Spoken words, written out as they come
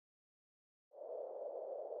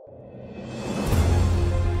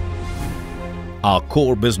Our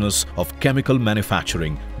core business of chemical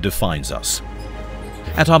manufacturing defines us.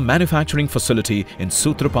 At our manufacturing facility in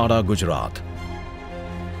Sutrapada, Gujarat,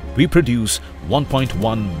 we produce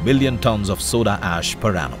 1.1 million tons of soda ash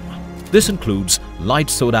per annum. This includes light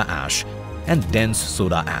soda ash and dense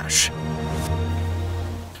soda ash.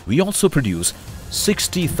 We also produce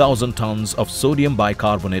 60,000 tons of sodium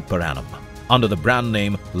bicarbonate per annum under the brand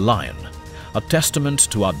name Lion, a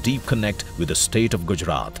testament to our deep connect with the state of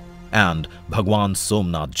Gujarat and Bhagwan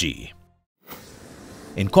Somnath Ji.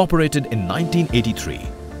 Incorporated in 1983,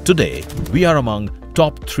 today we are among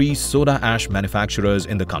top 3 soda ash manufacturers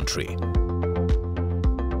in the country.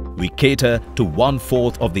 We cater to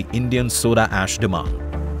 1/4 of the Indian soda ash demand.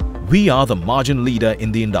 We are the margin leader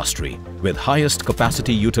in the industry with highest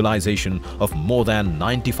capacity utilization of more than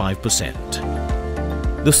 95%.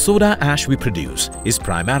 The soda ash we produce is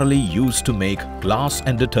primarily used to make glass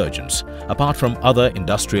and detergents, apart from other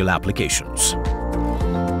industrial applications.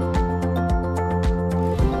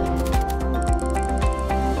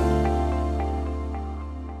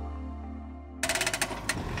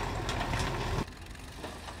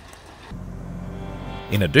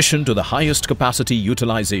 In addition to the highest capacity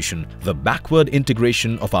utilization, the backward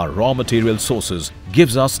integration of our raw material sources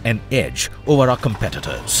gives us an edge over our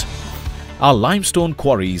competitors. Our limestone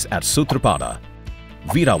quarries at Sutrapada,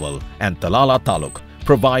 Veerawal and Talala Taluk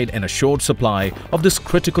provide an assured supply of this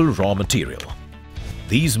critical raw material.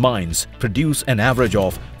 These mines produce an average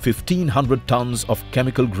of 1,500 tons of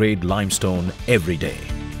chemical-grade limestone every day.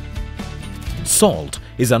 Salt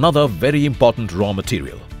is another very important raw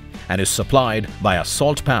material and is supplied by our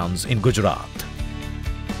salt pans in Gujarat.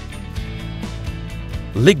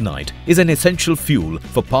 Lignite is an essential fuel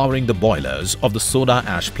for powering the boilers of the soda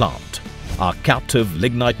ash plant. Our captive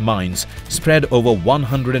lignite mines spread over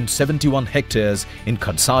 171 hectares in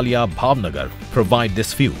Khadsalia, Bhavnagar provide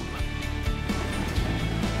this fuel.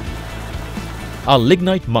 Our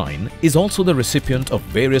lignite mine is also the recipient of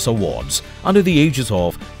various awards under the aegis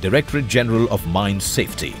of Directorate General of Mines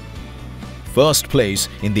Safety. First place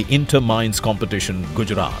in the Inter-Mines competition,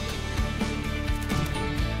 Gujarat.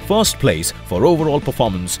 First place for overall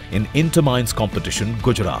performance in Inter-Mines competition,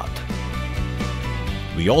 Gujarat.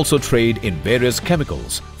 We also trade in various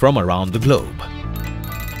chemicals from around the globe.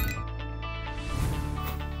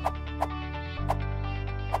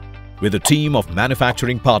 With a team of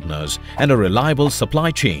manufacturing partners and a reliable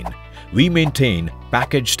supply chain, we maintain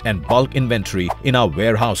packaged and bulk inventory in our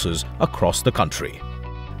warehouses across the country,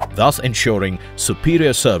 thus ensuring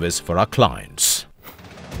superior service for our clients.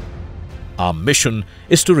 Our mission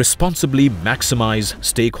is to responsibly maximize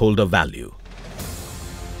stakeholder value.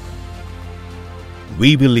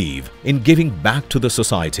 We believe in giving back to the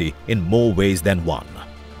society in more ways than one.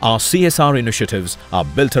 Our CSR initiatives are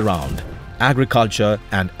built around agriculture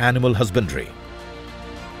and animal husbandry,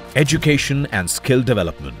 education and skill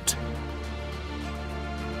development,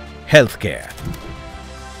 healthcare.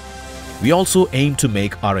 We also aim to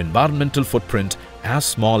make our environmental footprint as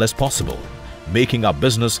small as possible, making our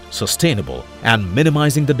business sustainable and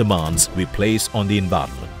minimizing the demands we place on the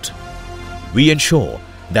environment. We ensure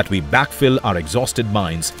that we backfill our exhausted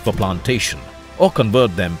mines for plantation or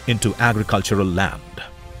convert them into agricultural land.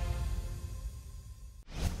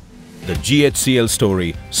 The Ghcl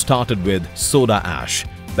story started with soda ash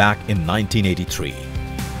back in 1983.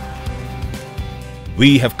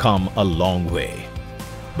 We have come a long way,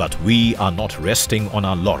 but we are not resting on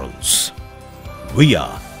our laurels. We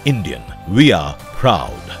are Indian, we are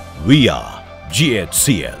proud, we are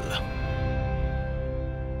Ghcl.